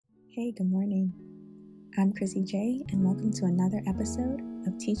Hey, good morning. I'm Chrissy J, and welcome to another episode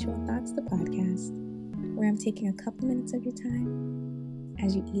of Teachable Thoughts, the podcast, where I'm taking a couple minutes of your time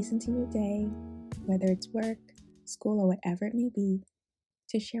as you ease into your day, whether it's work, school, or whatever it may be,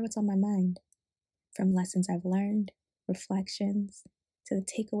 to share what's on my mind, from lessons I've learned, reflections, to the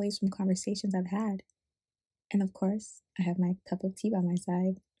takeaways from conversations I've had. And of course, I have my cup of tea by my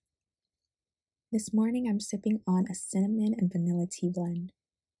side. This morning, I'm sipping on a cinnamon and vanilla tea blend.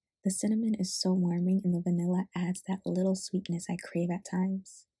 The cinnamon is so warming, and the vanilla adds that little sweetness I crave at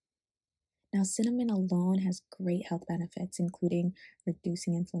times. Now, cinnamon alone has great health benefits, including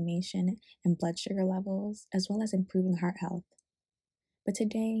reducing inflammation and blood sugar levels, as well as improving heart health. But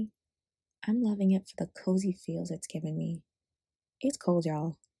today, I'm loving it for the cozy feels it's given me. It's cold,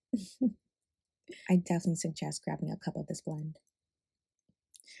 y'all. I definitely suggest grabbing a cup of this blend.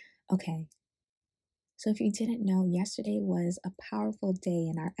 Okay, so if you didn't know, yesterday was a powerful day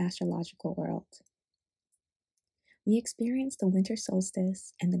in our astrological world. We experienced the winter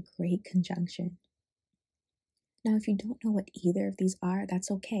solstice and the Great Conjunction. Now, if you don't know what either of these are, that's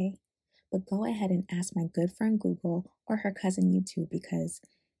okay. But go ahead and ask my good friend Google or her cousin YouTube because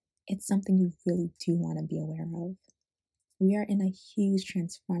it's something you really do want to be aware of. We are in a huge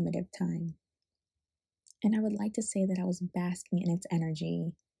transformative time. And I would like to say that I was basking in its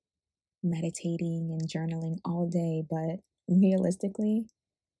energy, meditating and journaling all day, but realistically,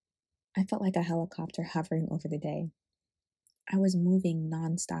 I felt like a helicopter hovering over the day. I was moving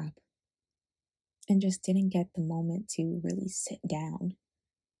nonstop and just didn't get the moment to really sit down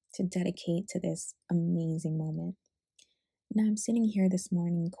to dedicate to this amazing moment. Now I'm sitting here this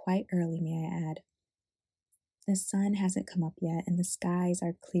morning quite early, may I add. The sun hasn't come up yet and the skies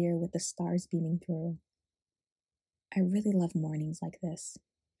are clear with the stars beaming through. I really love mornings like this,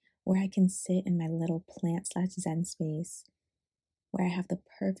 where I can sit in my little plant/zen space, where I have the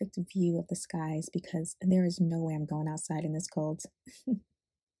perfect view of the skies because there is no way I'm going outside in this cold. And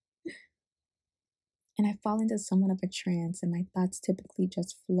I fall into somewhat of a trance and my thoughts typically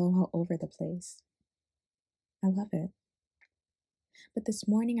just flow all over the place. I love it. But this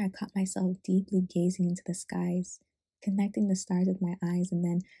morning I caught myself deeply gazing into the skies, connecting the stars with my eyes, and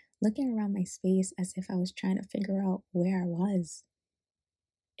then looking around my space as if I was trying to figure out where I was.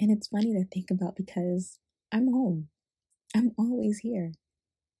 And it's funny to think about because I'm home. I'm always here.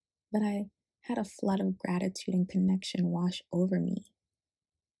 But I had a flood of gratitude and connection wash over me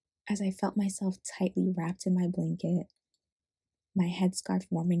as I felt myself tightly wrapped in my blanket, my headscarf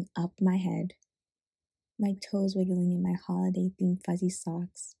warming up my head, my toes wiggling in my holiday-themed fuzzy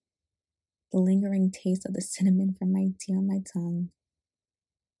socks, the lingering taste of the cinnamon from my tea on my tongue,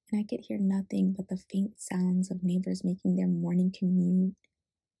 and I could hear nothing but the faint sounds of neighbors making their morning commute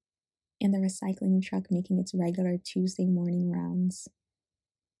and the recycling truck making its regular Tuesday morning rounds.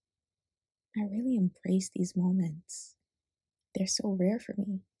 I really embrace these moments. They're so rare for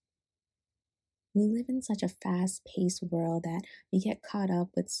me. We live in such a fast-paced world that we get caught up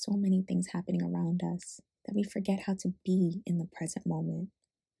with so many things happening around us that we forget how to be in the present moment,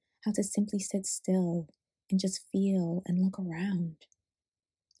 how to simply sit still and just feel and look around,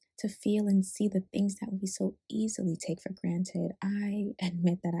 to feel and see the things that we so easily take for granted. I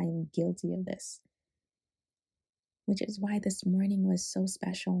admit that I am guilty of this, which is why this morning was so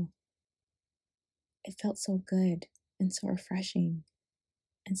special. It felt so good and so refreshing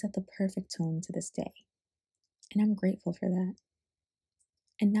and set the perfect tone to this day. And I'm grateful for that.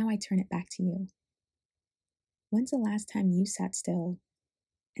 And now I turn it back to you. When's the last time you sat still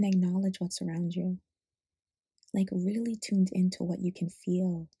and acknowledged what's around you? Like really tuned into what you can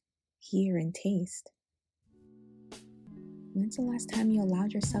feel, hear, and taste? When's the last time you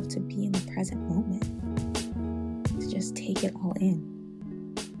allowed yourself to be in the present moment? To just take it all in?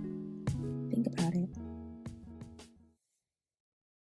 Think about it.